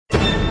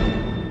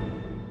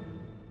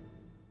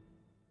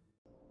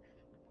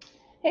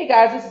Hey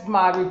guys, this is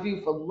my review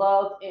for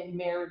Love and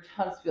Marriage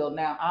Huntsville.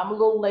 Now, I'm a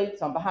little late,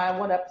 so I'm behind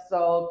one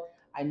episode.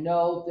 I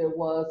know there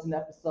was an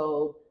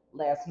episode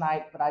last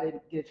night, but I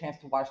didn't get a chance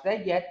to watch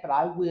that yet, but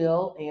I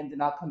will, and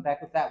then I'll come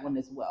back with that one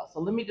as well. So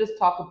let me just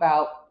talk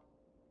about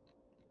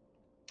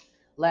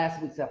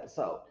last week's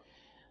episode.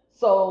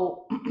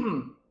 So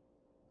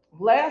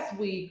last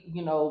week,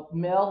 Mel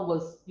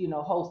was,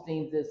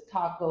 hosting this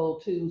Taco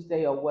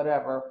Tuesday or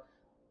whatever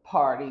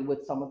party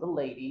with some of the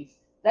ladies.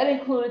 That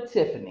included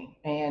Tiffany.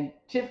 And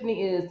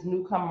Tiffany is the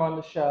newcomer on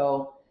the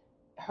show,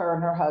 her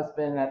and her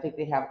husband, and I think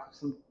they have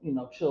some,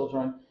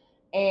 children.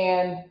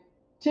 And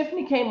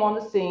Tiffany came on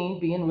the scene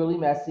being really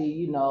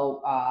messy,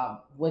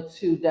 went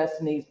to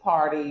Destiny's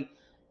party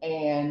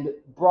and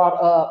brought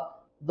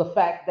up the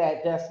fact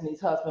that Destiny's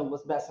husband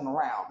was messing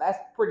around. That's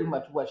pretty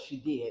much what she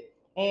did.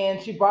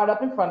 And she brought it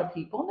up in front of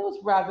people, and it was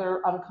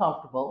rather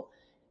uncomfortable.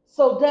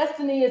 So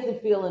Destiny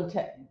isn't feeling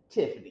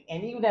Tiffany.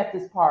 And even at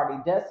this party,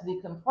 Destiny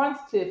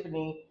confronts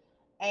Tiffany,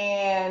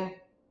 and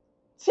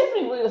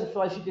Tiffany really doesn't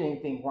feel like she did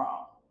anything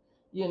wrong.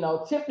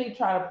 Tiffany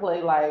trying to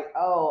play like,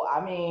 oh,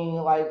 I mean,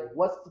 like,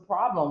 what's the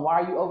problem? Why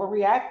are you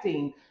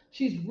overreacting?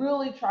 She's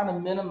really trying to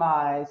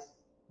minimize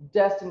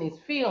Destiny's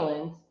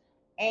feelings.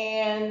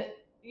 And,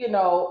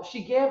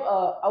 she gave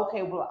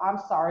okay, well, I'm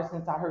sorry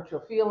since I hurt your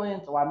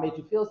feelings or I made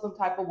you feel some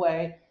type of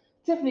way.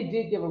 Tiffany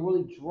did give a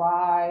really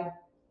dry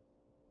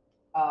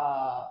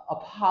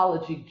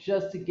apology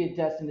just to get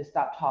Destiny to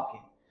stop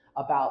talking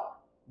about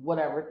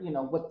whatever,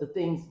 what the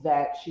things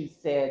that she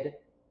said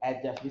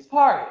at Destiny's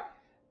party.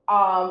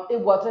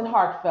 It wasn't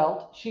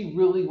heartfelt. She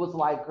really was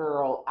like,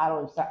 girl, I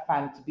don't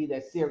find it to be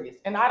that serious.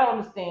 And I don't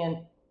understand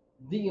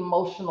the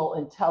emotional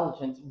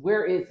intelligence.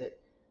 Where is it?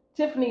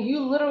 Tiffany, you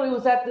literally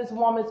was at this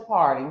woman's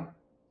party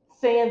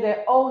saying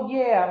that, oh,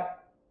 yeah,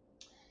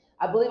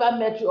 I believe I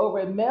met you over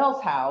at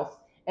Mel's house,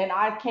 and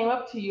I came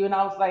up to you and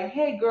I was like,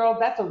 "Hey, girl,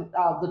 that's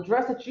the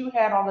dress that you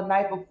had on the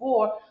night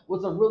before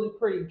was a really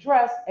pretty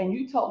dress," and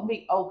you told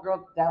me, "Oh,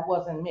 girl, that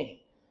wasn't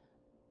me."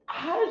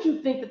 How did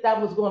you think that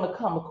that was going to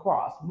come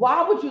across?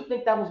 Why would you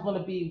think that was going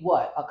to be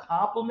what, a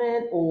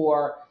compliment,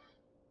 or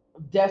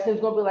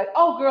Destiny's going to be like,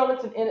 "Oh, girl,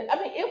 it's an."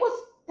 I mean, it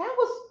was that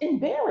was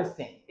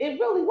embarrassing. It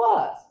really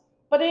was.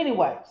 But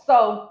anyway,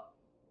 so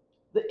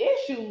the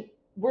issue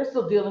we're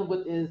still dealing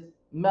with is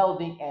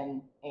Melody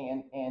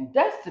and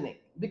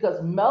Destiny,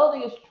 because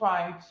Melody is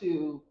trying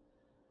to,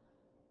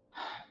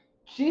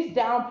 she's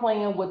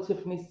downplaying what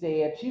Tiffany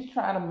said. She's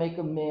trying to make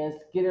amends,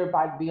 get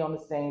everybody to be on the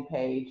same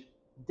page.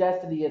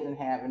 Destiny isn't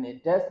having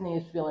it. Destiny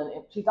is feeling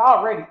it. She's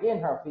already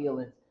in her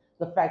feelings.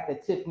 The fact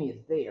that Tiffany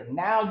is there.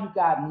 Now you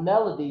got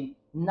Melody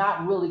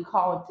not really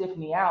calling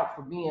Tiffany out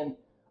for being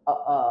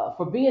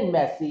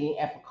messy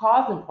and for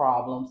causing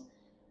problems.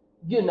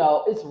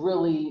 It's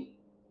really,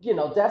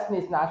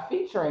 Destiny's not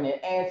featuring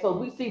it. And so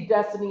we see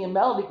Destiny and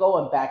Melody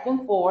going back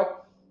and forth.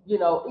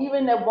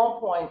 Even at one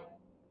point,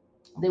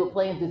 they were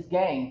playing this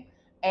game,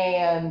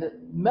 and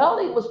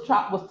Melody was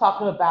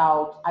talking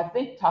about, I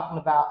think, talking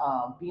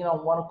about being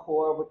on one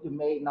accord with your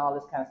mate and all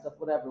this kind of stuff,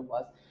 whatever it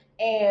was.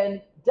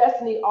 And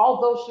Destiny,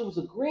 although she was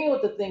agreeing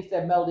with the things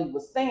that Melody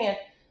was saying,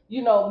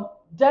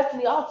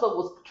 Destiny also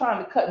was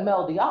trying to cut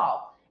Melody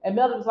off. And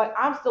Melody was like,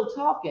 "I'm still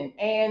talking,"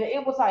 and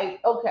it was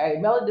like, okay,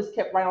 Melody just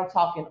kept right on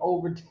talking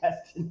over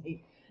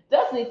Destiny.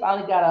 Destiny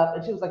finally got up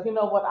and she was like, "You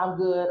know what? I'm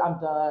good. I'm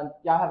done.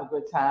 Y'all have a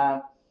good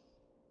time."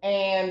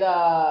 And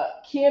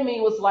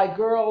Kimmy was like,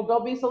 "Girl,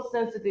 don't be so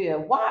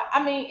sensitive. Why?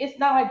 I mean, it's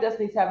not like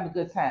Destiny's having a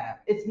good time.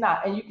 It's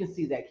not." And you can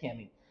see that,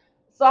 Kimmy.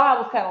 So I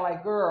was kind of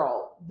like,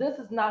 "Girl, this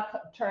is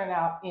not turning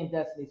out in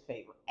Destiny's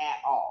favor at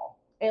all."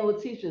 And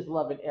Letitia is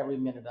loving every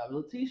minute of it.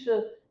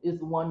 Letitia is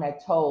the one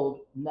that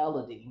told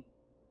Melody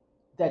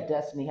that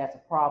Destiny has a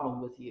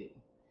problem with you.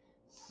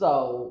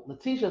 So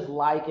Letitia's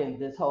liking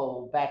this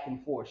whole back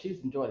and forth.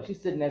 She's enjoying it.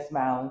 She's sitting there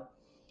smiling.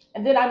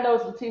 And then I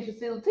noticed Letitia.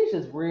 See,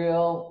 Letitia's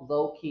real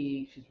low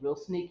key. She's real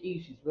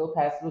sneaky. She's real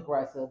passive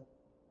aggressive.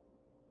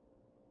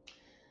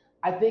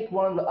 I think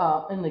one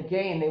of in the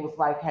game they was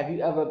like, "Have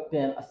you ever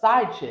been a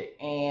side chick?"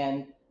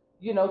 And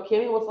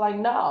Kimmy was like,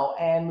 "No,"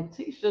 and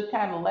Letitia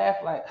kind of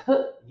laughed like,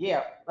 huh,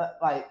 "Yeah,"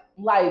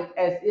 like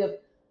as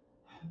if.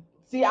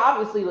 See,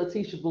 obviously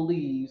Letitia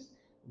believes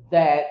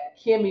that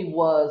Kimmy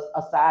was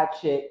a side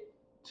chick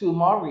to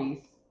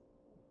Maurice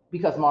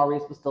because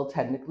Maurice was still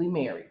technically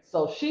married.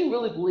 So she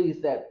really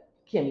believes that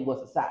Kimmy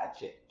was a side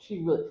chick. She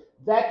really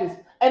that is,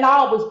 and I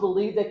always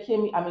believe that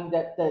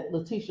that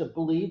Letitia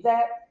believed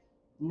that.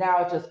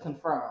 Now it just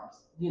confirms.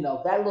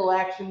 That little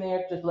action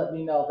there just let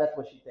me know that's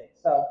what she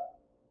thinks. So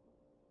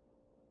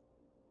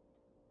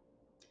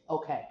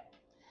okay,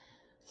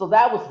 so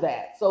that was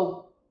that.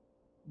 So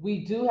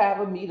we do have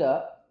a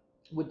meetup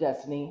with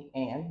Destiny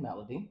and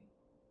Melody.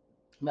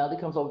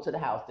 Melody comes over to the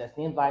house.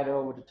 Destiny invited her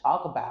over to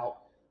talk about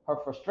her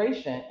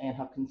frustration and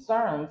her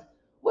concerns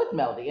with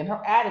Melody and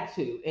her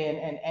attitude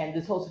and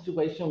this whole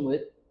situation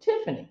with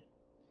Tiffany.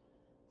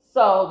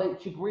 So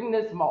she bring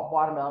this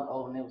watermelon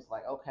over, and it was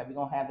like, okay, we're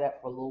gonna have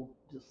that for a little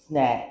just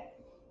snack.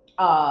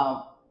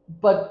 Um,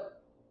 but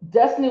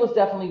Destiny was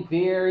definitely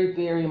very,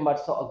 very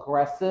much so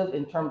aggressive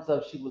in terms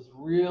of she was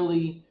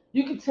really,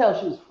 you could tell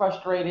she was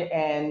frustrated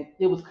and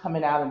it was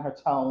coming out in her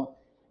tone.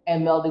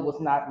 And Melody was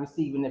not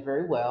receiving it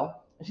very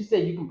well. And she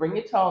said, "You can bring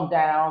your tone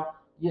down.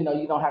 You know,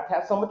 you don't have to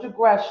have so much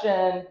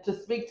aggression to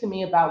speak to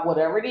me about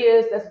whatever it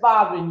is that's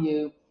bothering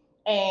you."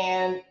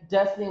 And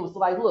Destiny was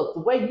like, "Look, the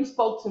way you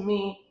spoke to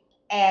me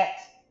at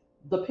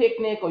the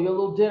picnic or your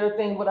little dinner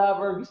thing,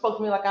 whatever, you spoke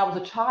to me like I was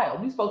a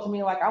child. You spoke to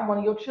me like I'm one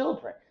of your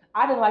children.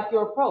 I didn't like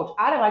your approach.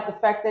 I didn't like the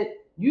fact that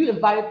you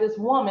invited this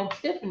woman,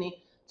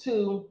 Tiffany,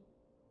 to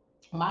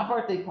my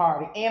birthday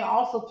party and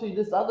also to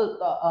this other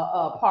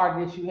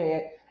party that you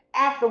had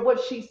after what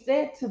she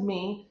said to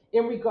me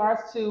in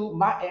regards to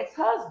my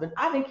ex-husband.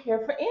 I didn't care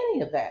for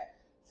any of that."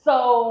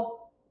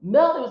 So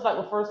Melody was like,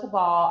 "Well, first of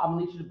all, I'm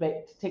gonna need you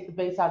to take the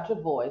bass out your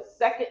voice.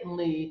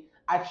 Secondly,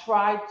 I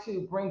tried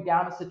to bring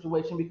down the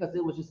situation because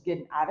it was just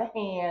getting out of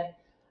hand.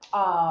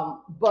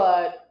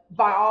 But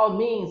by all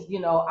means,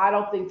 I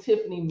don't think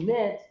Tiffany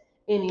meant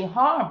any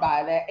harm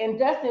by that." And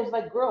Destiny was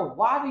like, "Girl,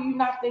 why do you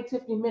not think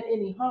Tiffany meant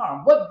any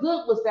harm? What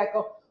good was that?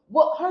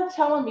 What her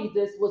telling me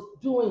this was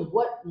doing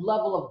what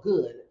level of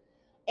good?"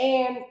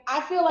 And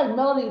I feel like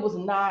Melody was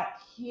not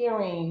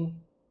hearing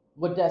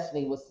what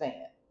Destiny was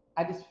saying.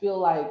 I just feel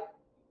like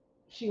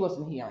she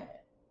wasn't hearing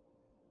it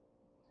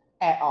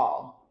at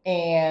all.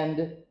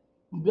 And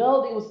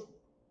Melody was,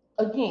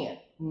 again,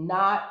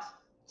 not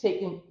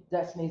taking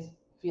Destiny's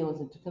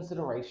feelings into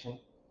consideration.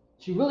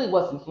 She really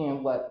wasn't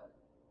hearing what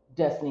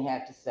Destiny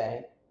had to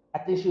say. I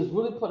think she was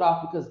really put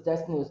off because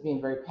Destiny was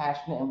being very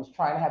passionate and was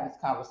trying to have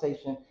this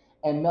conversation,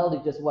 and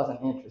Melody just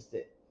wasn't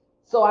interested.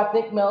 So I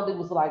think Melody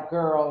was like,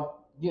 "Girl,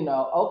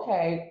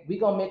 okay, we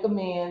gonna make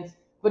amends,"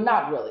 but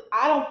not really.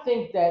 I don't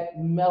think that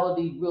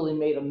Melody really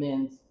made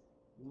amends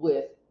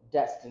with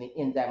Destiny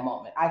in that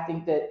moment. I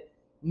think that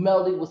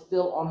Melody was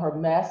still on her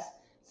mess.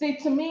 See,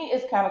 to me,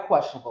 it's kind of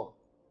questionable.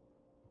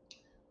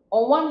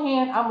 On one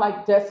hand, I'm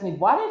like, Destiny,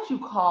 why didn't you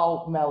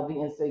call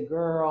Melody and say,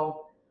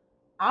 "Girl,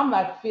 I'm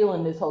not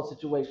feeling this whole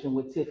situation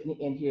with Tiffany,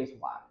 and here's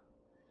why"?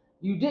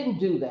 You didn't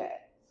do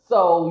that.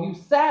 So you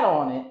sat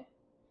on it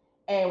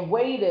and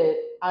waited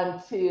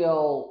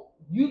until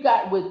you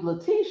got with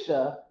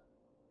Letitia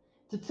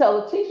to tell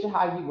Letitia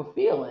how you were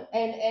feeling.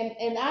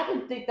 And I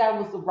didn't think that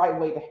was the right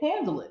way to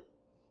handle it.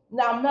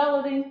 Now,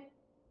 Melody,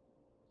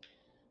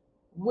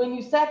 when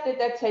you sat at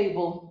that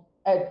table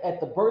at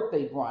the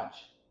birthday brunch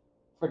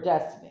for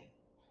Destiny,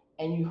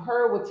 and you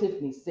heard what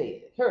Tiffany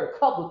said, heard a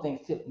couple of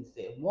things Tiffany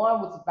said.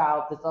 One was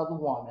about this other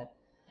woman,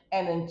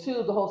 and then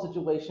two, the whole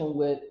situation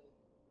with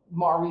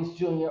Maurice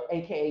Jr.,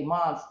 aka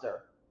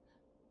Monster.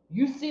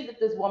 You see that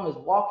this woman is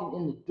walking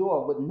in the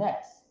door with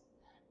Ness,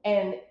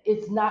 and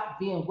it's not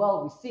being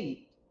well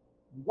received.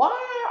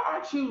 Why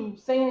aren't you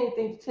saying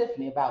anything to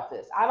Tiffany about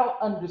this? I don't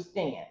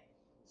understand.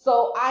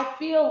 So I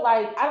feel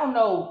like, I don't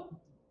know,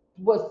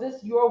 was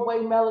this your way,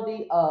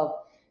 Melody, of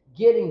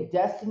getting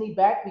Destiny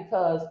back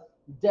because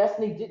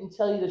Destiny didn't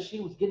tell you that she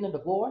was getting a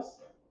divorce?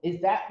 Is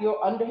that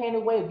your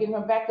underhanded way of getting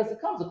her back? Because it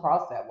comes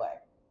across that way.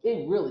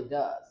 It really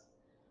does.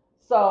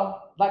 So,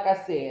 like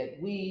I said,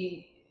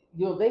 they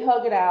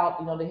hug it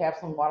out. They have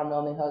some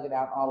watermelon, they hug it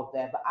out, all of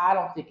that. But I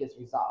don't think it's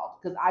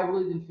resolved because I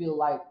really didn't feel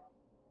like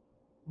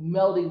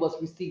Melody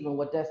was receiving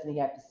what Destiny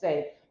had to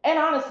say. And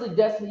honestly,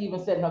 Destiny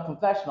even said in her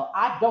confessional,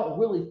 "I don't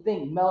really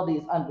think Melody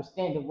is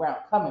understanding where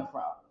I'm coming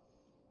from."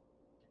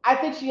 I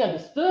think she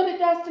understood it,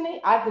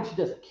 Destiny. I think she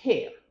doesn't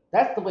care.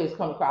 That's the way it's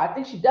coming across. I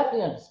think she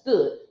definitely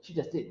understood. She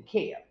just didn't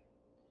care.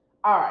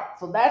 All right,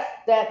 so that's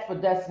that for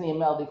Destiny and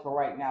Melody for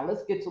right now.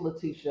 Let's get to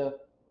Letitia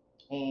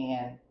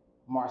and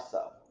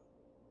Marceau.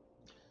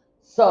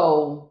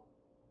 So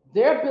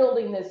they're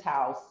building this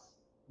house,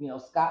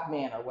 Scott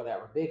Manor,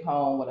 whatever, big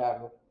home,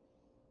 whatever.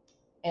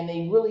 And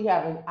they really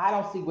haven't, I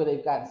don't see where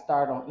they've gotten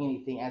started on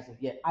anything as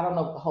of yet. I don't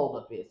know what the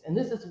holdup is. And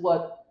this is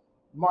what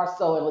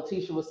Marceau and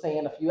Letitia was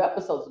saying a few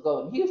episodes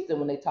ago in Houston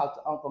when they talked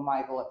to Uncle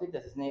Michael. I think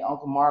that's his name,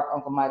 Uncle Mark,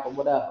 Uncle Michael,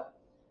 whatever.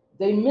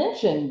 They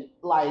mentioned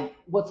like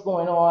what's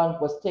going on,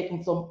 what's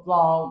taking so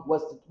long,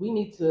 we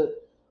need to,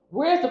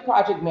 where's the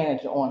project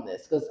manager on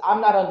this? Because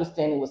I'm not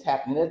understanding what's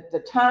happening. The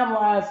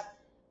timelines,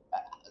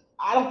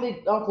 I don't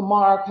think Uncle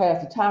Mark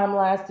has the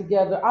timelines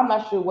together. I'm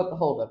not sure what the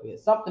holdup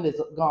is. Something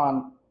has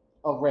gone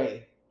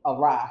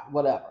awry,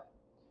 whatever.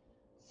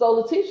 So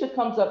Letitia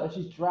comes up and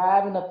she's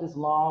driving up this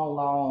long,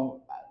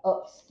 long,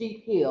 up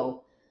steep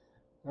hill.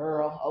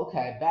 Girl,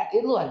 okay, back.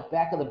 It looked like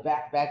back of the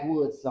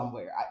backwoods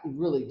somewhere. It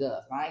really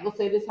does. I ain't gonna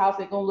say this house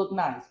ain't gonna look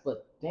nice,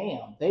 but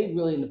damn, they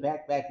really in the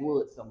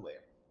backwoods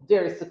somewhere.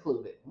 Very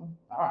secluded.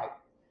 All right.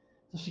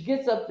 So she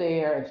gets up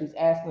there and she's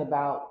asking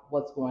about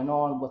what's going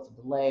on, what's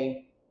the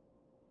delay,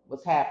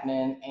 what's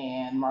happening,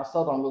 and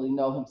Marcel don't really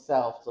know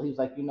himself. So he was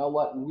like, "You know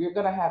what? I'm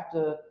gonna have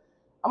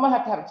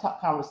a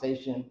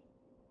conversation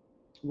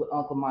with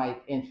Uncle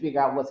Mike and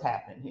figure out what's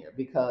happening here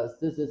because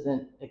this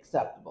isn't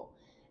acceptable."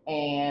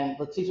 And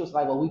Letitia was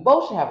like, "Well, we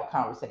both should have a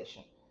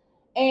conversation."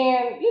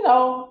 And,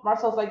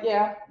 Marcel's like,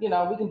 "Yeah,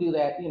 we can do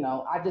that.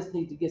 I just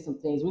need to get some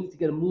things. We need to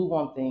get a move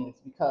on things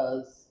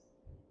because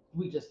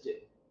we just do."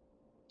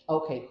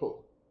 Okay,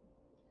 cool.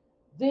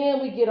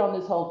 Then we get on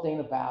this whole thing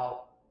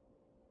about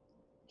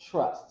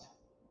trust.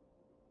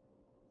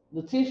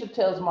 Letitia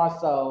tells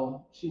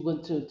Marceau she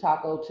went to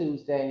Taco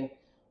Tuesday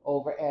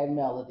over at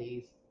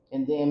Melody's,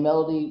 and then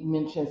Melody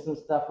mentioned some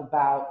stuff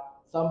about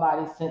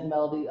somebody sent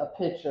Melody a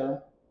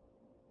picture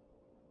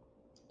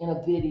in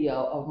a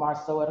video of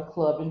Marceau at a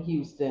club in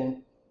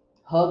Houston,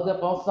 hugged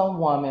up on some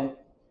woman.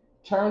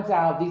 Turns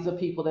out these are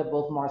people that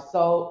both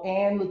Marceau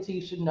and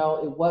Letitia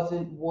know it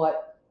wasn't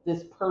what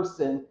this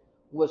person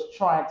was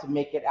trying to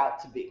make it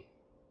out to be.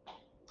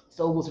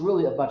 So it was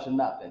really a bunch of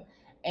nothing.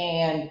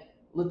 And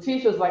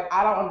Letitia's like,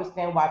 I don't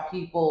understand why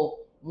people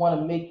want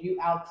to make you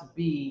out to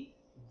be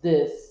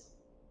this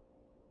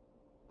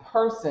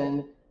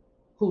person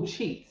who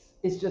cheats.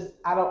 It's just,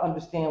 I don't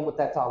understand what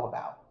that's all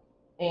about.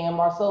 And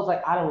Marcel's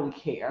like, I don't really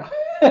care.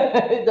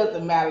 It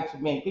doesn't matter to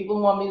me. People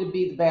want me to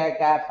be the bad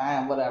guy,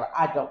 fine, whatever.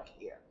 I don't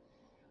care.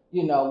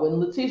 When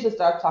Letitia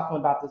starts talking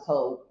about this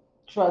whole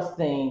trust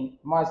thing,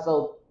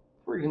 Marcel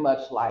pretty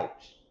much like,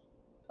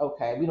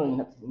 okay, we don't even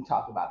have to even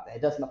talk about that.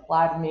 It doesn't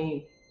apply to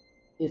me.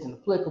 Isn't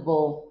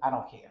applicable. I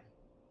don't care.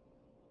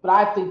 But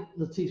I think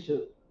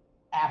Letitia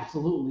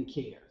absolutely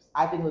cares.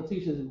 I think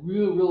Letitia is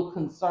real, real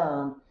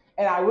concerned.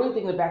 And I really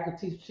think in the back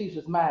of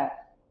Letitia's mind,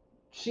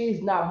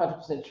 she's not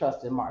 100%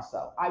 trusting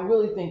Marcel. I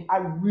really,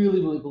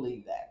 really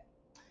believe that.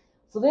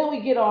 So then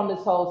we get on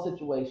this whole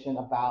situation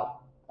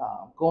about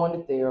going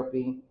to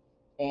therapy,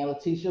 and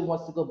Letitia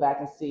wants to go back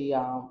and see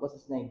what's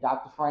his name,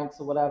 Dr. Franks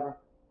or whatever.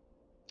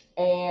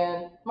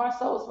 And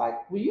Marcel was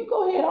like, "Well, you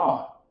go ahead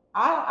on.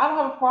 I don't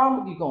have a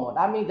problem with you going.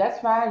 I mean, that's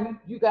fine.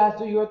 You guys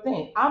do your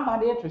thing. I'm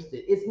not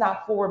interested. It's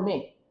not for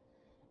me."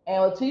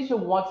 And Letitia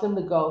wants him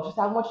to go. She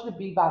said, I want you to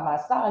be by my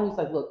side. And he's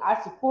like, look,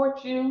 I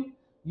support you.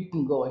 You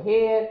can go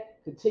ahead,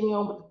 continue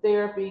on with the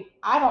therapy.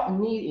 I don't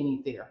need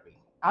any therapy.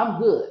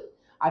 I'm good.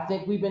 I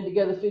think we've been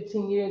together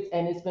 15 years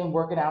and it's been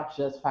working out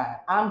just fine.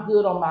 I'm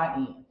good on my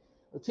end.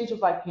 Letitia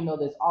was like,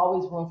 there's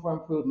always room for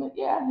improvement.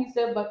 Yeah, he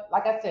said, but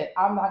like I said,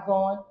 I'm not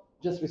going.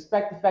 Just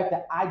respect the fact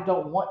that I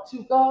don't want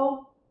to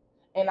go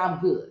and I'm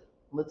good.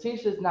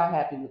 Letitia's not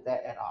happy with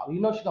that at all.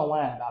 She's gonna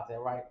whine about that,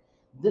 right?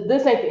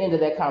 This ain't the end of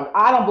that conversation.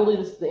 I don't believe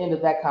this is the end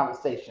of that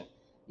conversation.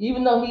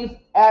 Even though he's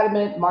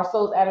adamant,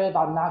 Marcel's adamant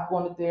about not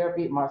going to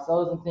therapy.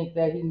 Marcel doesn't think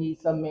that he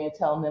needs some man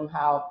telling him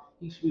how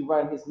he should be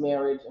running his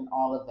marriage and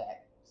all of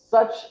that.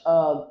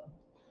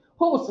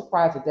 Who was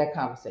surprised at that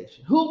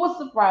conversation? Who was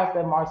surprised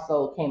that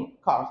Marcel came?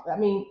 I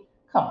mean,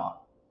 come on,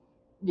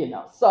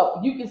 So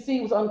you can see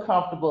he was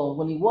uncomfortable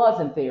when he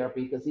was in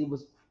therapy because he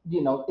was,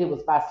 it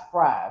was by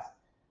surprise.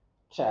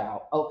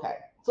 Child. Okay.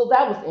 So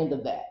that was the end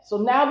of that. So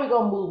now we're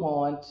gonna move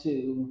on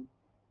to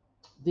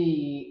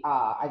the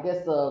I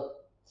guess the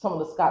some of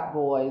the Scott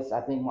boys. I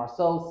think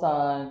Marceau's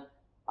son,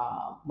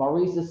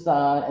 Maurice's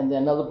son, and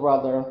then another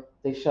brother.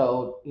 They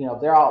showed.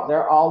 They're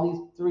all these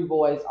three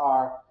boys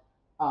are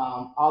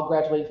all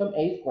graduating from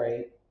eighth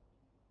grade,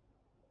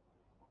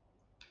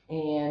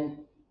 and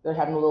they're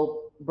having a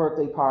little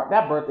birthday party,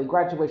 not birthday,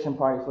 graduation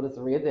party for the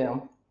three of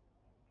them.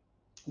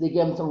 They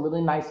give them some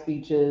really nice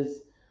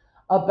speeches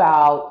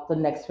about the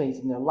next phase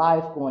in their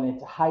life, going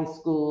into high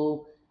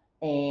school,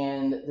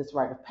 and this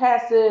rite of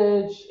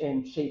passage,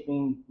 and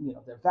shaping,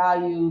 their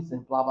values,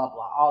 and blah blah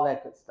blah, all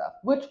that good stuff,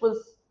 which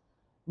was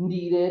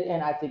needed,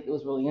 and I think it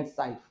was really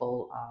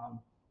insightful.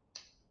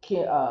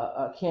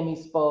 Kimmy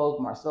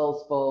spoke, Marcel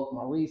spoke,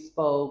 Maurice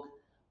spoke.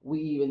 We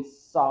even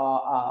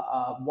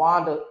saw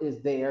Wanda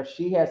is there.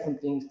 She has some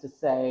things to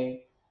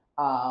say.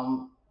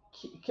 Kiowa,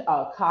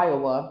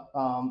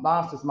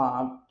 Monster's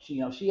mom,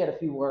 she had a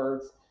few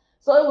words.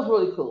 So it was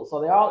really cool. So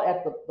they're all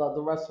at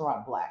the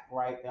restaurant Black,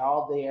 right? They're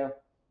all there.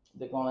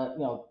 They're gonna,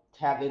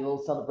 have their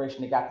little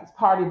celebration. They got this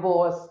party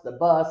bus, the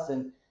bus,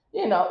 and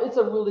it's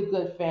a really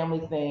good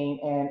family thing,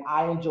 and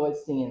I enjoyed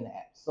seeing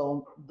that.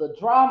 So the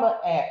drama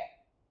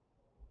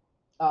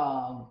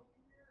um,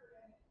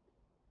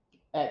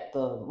 at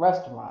the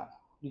restaurant.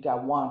 You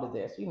got Wanda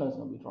there, so it's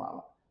gonna be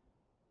drama.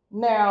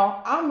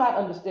 Now, I'm not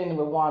understanding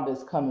where Wanda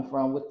is coming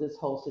from with this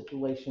whole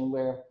situation.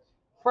 Where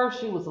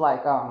first she was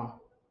like,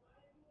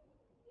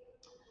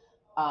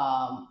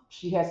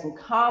 she had some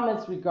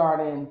comments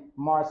regarding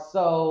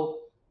Marceau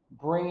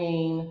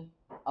bringing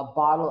a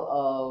bottle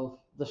of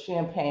the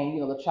champagne,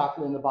 the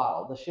chocolate in the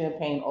bottle, the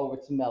champagne over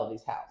to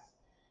Melody's house.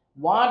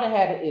 Wanda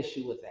had an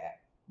issue with that.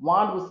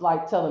 Wanda was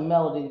like telling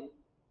Melody,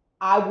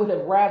 I would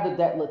have rather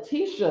that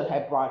Letitia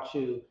had brought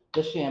you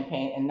the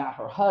champagne and not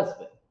her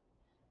husband.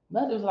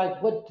 Melody was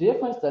like, what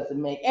difference does it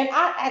make? And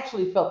I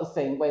actually felt the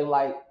same way.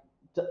 Like,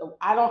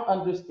 I don't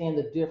understand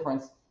the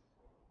difference.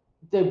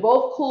 They're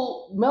both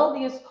cool.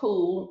 Melody is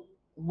cool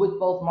with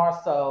both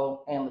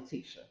Marceau and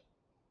Letitia.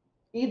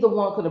 Either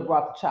one could have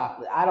brought the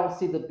chocolate. I don't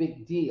see the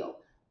big deal.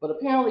 But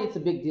apparently it's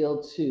a big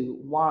deal to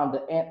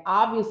Wanda and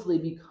obviously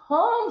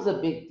becomes a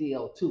big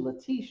deal to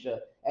Letitia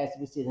as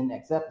we see in the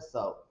next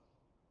episode.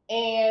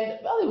 And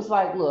Melody was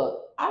like,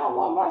 look, I don't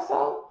want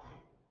Marcel.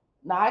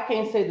 Now, I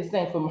can't say the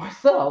same for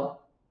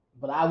Marcel,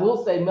 but I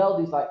will say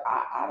Melody's like,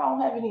 I don't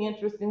have any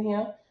interest in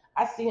him.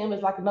 I see him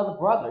as like another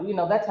brother,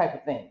 that type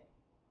of thing.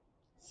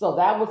 So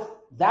that was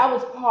That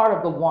was part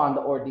of the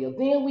Wanda ordeal.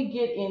 Then we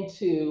get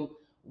into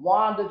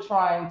Wanda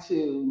trying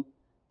to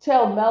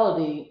tell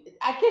Melody.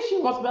 I guess she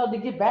wants Melody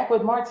to get back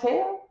with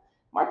Martell.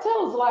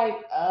 Martell is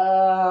like,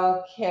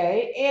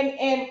 okay,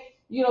 and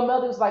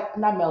Melody was like,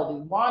 not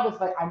Melody. Wanda's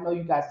like, I know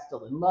you guys are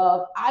still in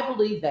love. I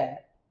believe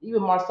that.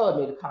 Even Marcella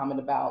made a comment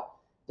about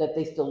that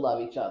they still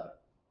love each other,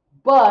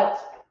 but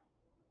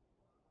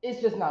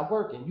it's just not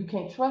working. You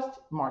can't trust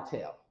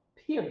Martell.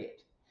 Period.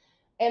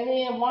 And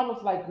then one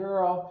was like,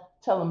 girl,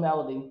 telling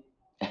Melody,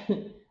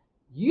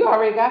 you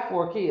already got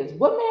 4 kids.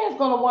 What man's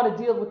gonna want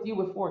to deal with you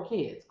with 4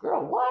 kids?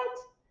 Girl, what?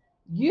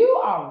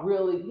 You are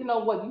really, you know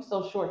what? You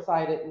so short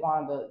sighted,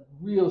 Wanda,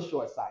 real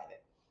short sighted.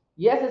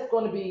 Yes, it's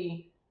going to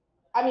be,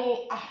 I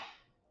mean,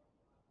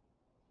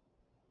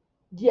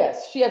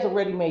 yes, she has a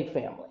ready made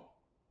family.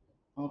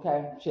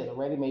 Okay? She has a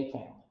ready made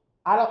family.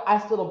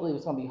 I still don't believe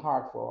it's going to be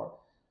hard for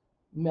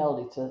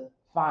Melody to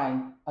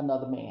find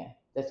another man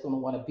that's going to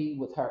want to be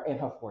with her and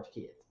her 4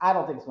 kids. I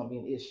don't think it's going to be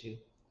an issue.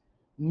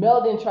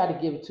 Mel didn't try to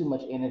give it too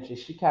much energy.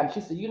 She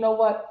said, you know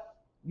what?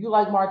 You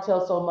like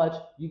Martell so much,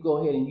 you go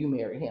ahead and you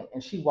marry him.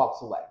 And she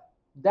walks away.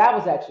 That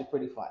was actually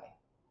pretty funny.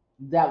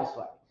 That was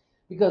funny.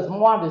 Because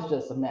Mwanda's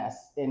just a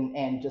mess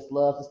and just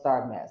loves to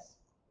start mess.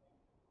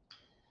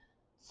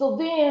 So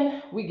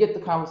then we get the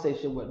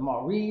conversation with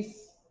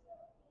Maurice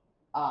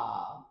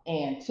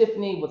and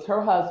Tiffany with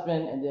her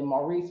husband, and then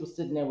Maurice was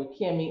sitting there with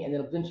Kimmy, and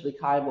then eventually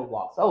Kaiba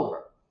walks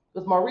over.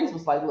 Because Maurice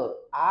was like, look,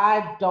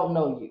 I don't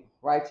know you,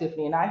 right,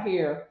 Tiffany? And I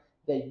hear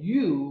that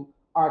you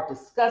are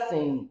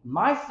discussing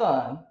my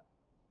son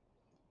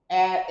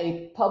at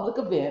a public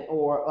event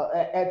or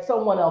at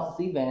someone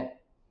else's event,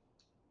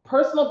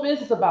 personal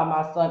business about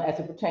my son as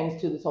it pertains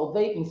to this whole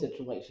vaping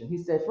situation. He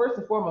said, first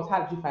and foremost,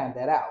 how did you find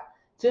that out?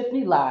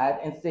 Tiffany lied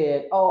and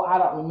said, oh, I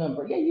don't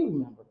remember. Yeah, you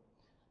remember.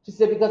 She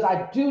said, because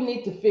I do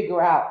need to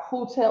figure out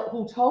who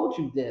told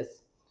you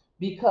this,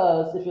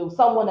 because if it was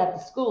someone at the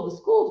school's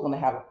going to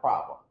have a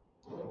problem.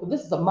 But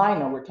this is a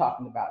minor we're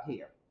talking about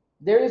here.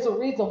 There is a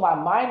reason why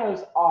minors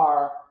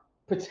are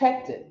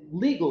protected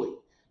legally,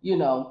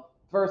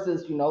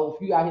 versus,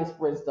 if you got his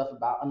friend stuff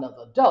about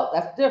another adult,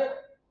 that's different.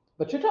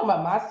 But you're talking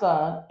about my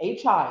son, a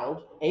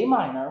child, a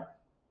minor.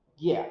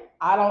 Yeah,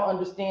 I don't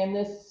understand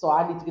this, so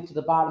I need to get to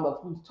the bottom of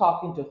who's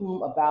talking to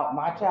whom about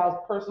my child's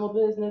personal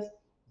business.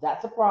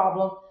 That's a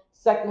problem.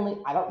 Secondly,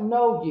 I don't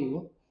know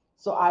you,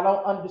 so I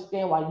don't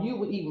understand why you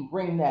would even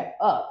bring that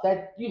up.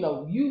 That you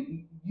don't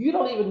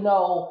even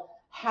know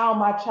how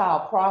my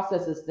child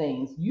processes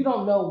things. You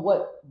don't know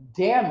what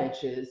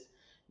damages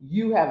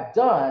you have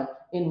done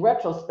in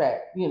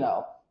retrospect.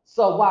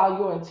 So while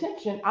your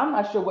intention, I'm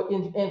not sure what.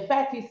 In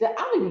fact, he said,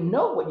 I don't even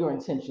know what your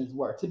intentions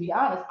were. To be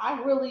honest, I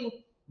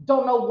really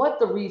don't know what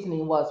the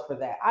reasoning was for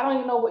that. I don't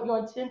even know what your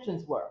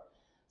intentions were.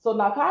 So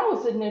now Kyle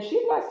was sitting there.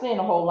 She's not saying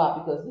a whole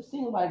lot because it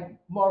seemed like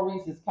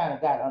Maurice has kind of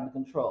got it under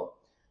control.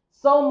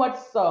 So much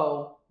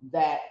so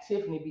that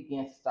Tiffany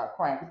began to start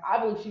crying. Because I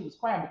believe she was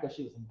crying because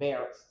she was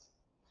embarrassed.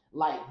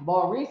 Like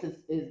Maurice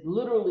is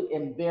literally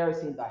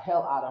embarrassing the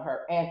hell out of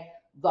her. And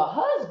the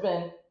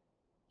husband,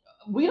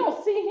 we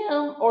don't see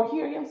him or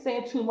hear him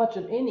saying too much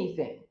of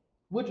anything,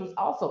 which was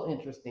also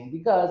interesting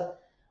because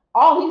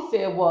all he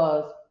said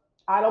was,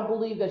 I don't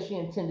believe that she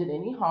intended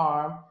any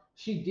harm.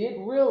 She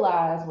did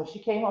realize when she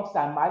came home,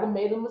 I might have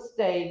made a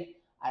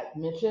mistake. I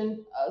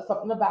mentioned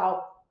something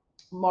about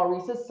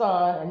Maurice's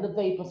son and the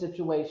vaping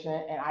situation,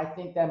 and I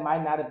think that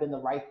might not have been the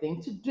right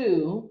thing to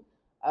do.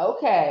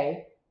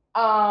 Okay.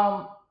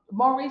 Um,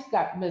 Maurice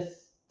got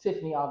Miss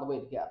Tiffany all the way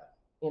together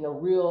in a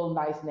real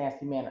nice,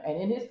 nasty manner. And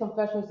in his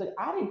confession, he said,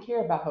 I didn't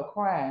care about her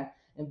crying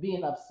and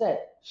being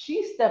upset.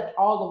 She stepped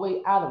all the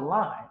way out of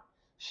line.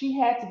 She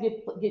had to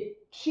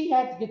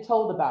get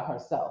told about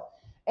herself.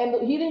 And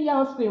he didn't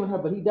yell and scream at her,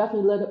 but he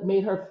definitely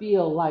made her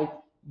feel like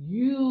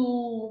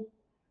you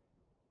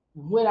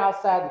went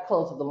outside the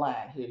colors of the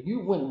line here. You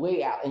went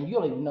way out and you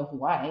don't even know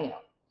who I am.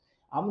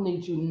 I'm gonna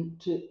need you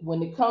to,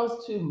 when it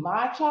comes to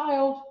my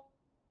child,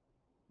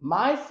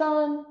 my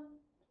son,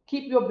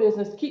 keep your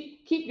business, keep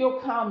your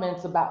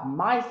comments about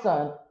my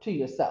son to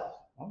yourself.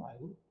 I'm like,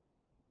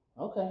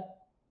 okay.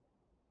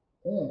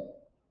 Mm,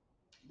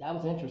 that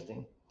was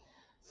interesting.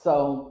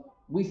 So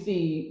we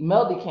see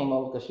Melody came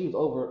over because she was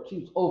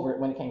over it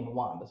when it came to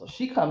Wanda. So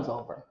she comes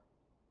over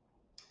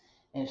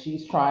and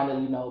she's trying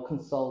to,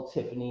 console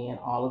Tiffany and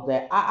all of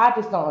that. I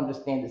just don't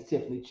understand this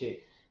Tiffany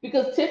chick.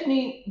 Because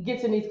Tiffany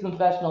gets in these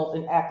confessionals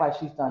and act like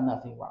she's done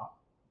nothing wrong.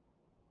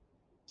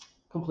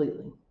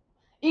 Completely.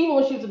 Even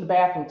when she was in the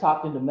bathroom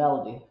talking to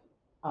Melody,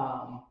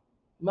 um,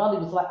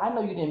 Melody was like, I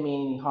know you didn't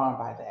mean any harm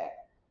by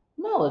that.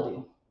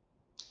 Melody,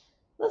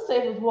 let's say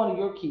it was one of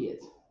your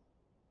kids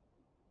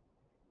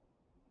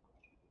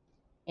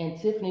and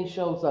Tiffany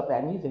shows up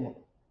at an event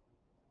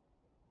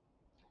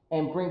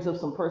and brings up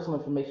some personal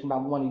information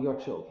about one of your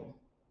children.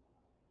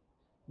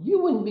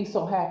 You wouldn't be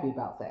so happy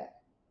about that.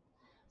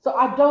 So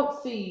I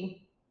don't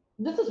see,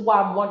 this is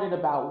why I'm wondering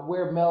about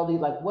where Melody,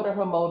 like, what are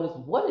her motives?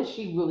 What is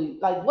she really,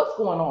 like, what's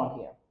going on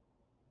here?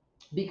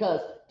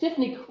 Because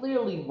Tiffany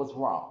clearly was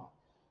wrong.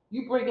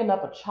 You bringing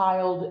up a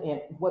child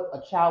and what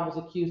a child was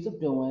accused of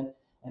doing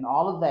and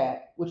all of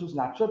that, which was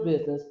not your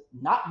business,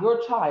 not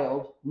your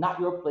child, not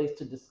your place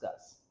to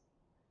discuss.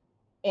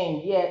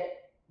 And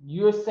yet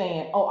you're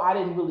saying, "Oh, I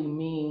didn't really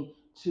mean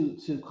to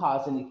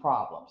cause any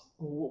problems."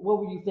 What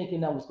were you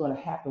thinking that was going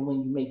to happen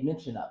when you made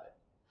mention of it?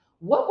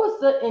 What was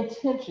the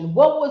intention?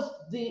 What was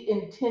the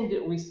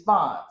intended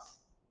response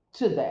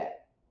to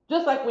that?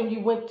 Just like when you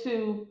went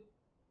to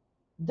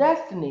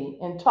Destiny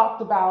and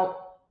talked about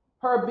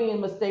her being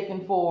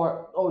mistaken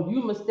for, or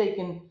you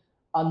mistaken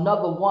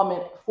another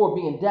woman for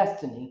being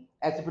Destiny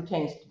as it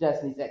pertains to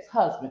Destiny's ex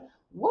husband.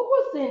 What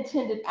was the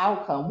intended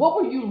outcome? What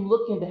were you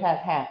looking to have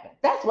happen?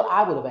 That's what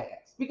I would have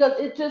asked. Because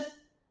it just,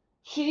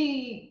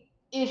 she,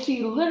 is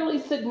she literally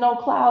sitting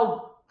on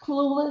cloud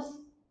clueless?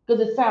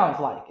 Because it sounds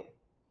like it.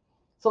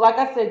 So, like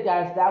I said,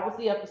 guys, that was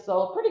the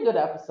episode. Pretty good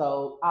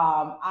episode.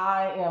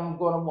 I am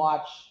going to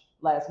watch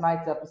last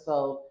night's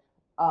episode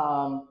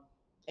um,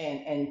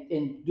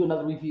 and do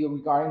another review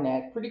regarding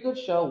that. Pretty good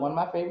show. One of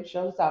my favorite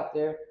shows out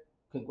there.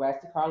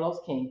 Congrats to Carlos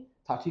King.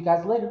 Talk to you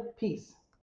guys later. Peace.